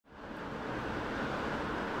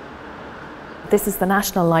This is the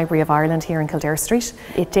National Library of Ireland here in Kildare Street.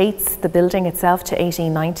 It dates the building itself to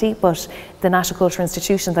 1890, but the National Cultural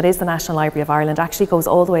Institution that is the National Library of Ireland actually goes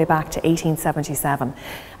all the way back to 1877.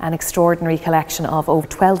 An extraordinary collection of over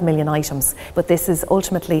 12 million items, but this is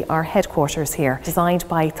ultimately our headquarters here, designed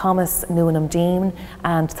by Thomas Newnham Dean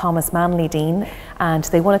and Thomas Manley Dean, and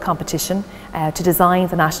they won a competition to design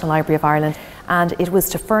the National Library of Ireland. And it was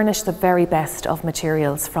to furnish the very best of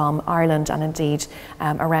materials from Ireland and indeed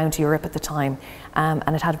around Europe at the time.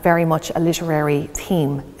 And it had very much a literary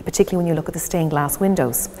theme, particularly when you look at the stained glass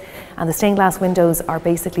windows. And the stained glass windows are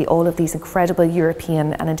basically all of these incredible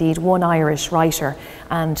European and indeed one Irish writer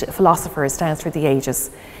and philosophers down through the ages.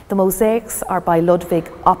 The mosaics are by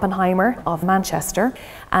Ludwig Oppenheimer of Manchester,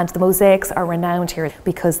 and the mosaics are renowned here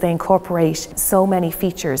because they incorporate so many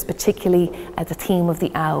features, particularly the theme of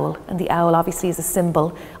the owl. And the owl obviously is a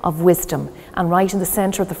symbol of wisdom. And right in the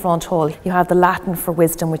centre of the front hall, you have the Latin for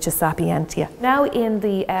wisdom, which is sapientia. Now in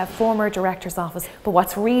the former director's office, but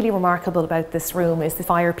what's really remarkable about this room is the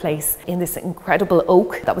fireplace in this incredible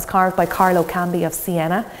oak that was carved by Carlo Cambi of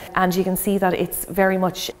Siena. And you can see that it's very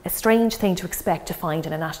much a strange thing to expect to find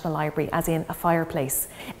in a national library, as in a fireplace.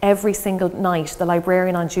 Every single night, the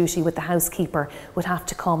librarian on duty with the housekeeper would have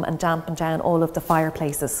to come and dampen down all of the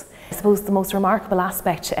fireplaces. I suppose the most remarkable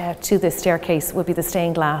aspect to this staircase would be the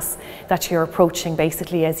stained glass that you're approaching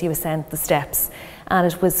basically as you ascend the steps.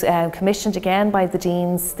 And it was commissioned again by the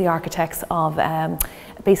deans, the architects of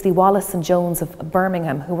basically Wallace and Jones of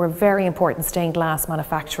Birmingham, who were a very important stained glass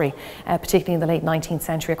manufactory, particularly in the late 19th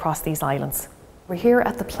century across these islands. We're here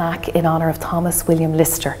at the plaque in honour of Thomas William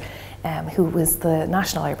Lister, who was the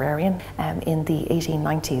national librarian in the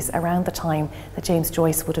 1890s, around the time that James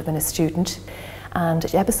Joyce would have been a student. And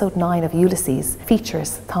episode 9 of Ulysses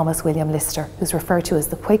features Thomas William Lister, who's referred to as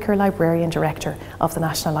the Quaker Librarian Director of the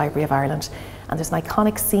National Library of Ireland. And there's an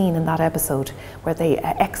iconic scene in that episode where they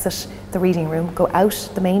exit the reading room, go out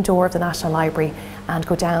the main door of the National Library and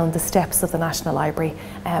go down the steps of the National Library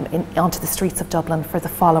onto the streets of Dublin for the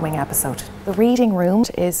following episode. The reading room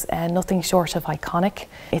is nothing short of iconic.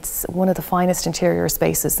 It's one of the finest interior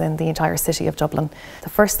spaces in the entire city of Dublin. The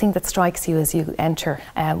first thing that strikes you as you enter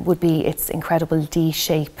would be its incredible D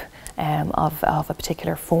shape of a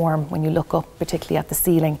particular form when you look up, particularly at the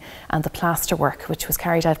ceiling, and the plasterwork which was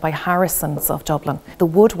carried out by Harrisons of Dublin. The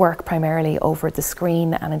woodwork primarily over the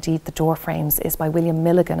screen and indeed the door frames is by William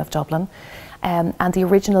Milligan of Dublin, and the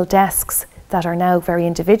original desks that are now very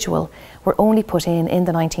individual were only put in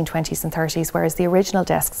the 1920s and 30s, whereas the original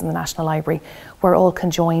desks in the National Library were all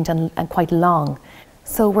conjoined and quite long.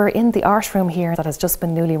 So we're in the art room here that has just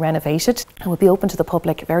been newly renovated and will be open to the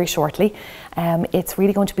public very shortly. It's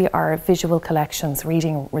really going to be our visual collections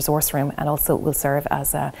reading resource room, and also will serve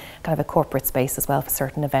as a kind of a corporate space as well for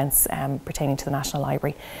certain events pertaining to the National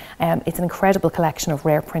Library. It's an incredible collection of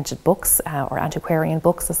rare printed books, or antiquarian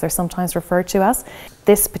books as they're sometimes referred to as.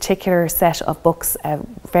 This particular set of books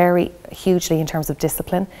vary hugely in terms of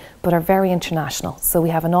discipline, but are very international. So we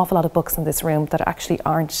have an awful lot of books in this room that actually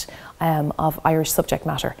aren't of Irish subject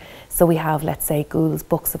matter. So we have, let's say, Gould's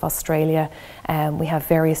Books of Australia, we have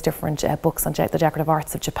various different books on the decorative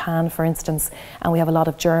arts of Japan, for instance, and we have a lot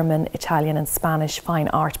of German, Italian and Spanish fine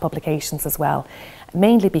art publications as well.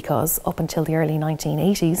 Mainly because up until the early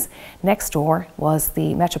 1980s, next door was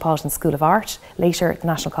the Metropolitan School of Art, later the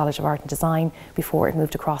National College of Art and Design, before it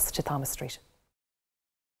moved across to Thomas Street.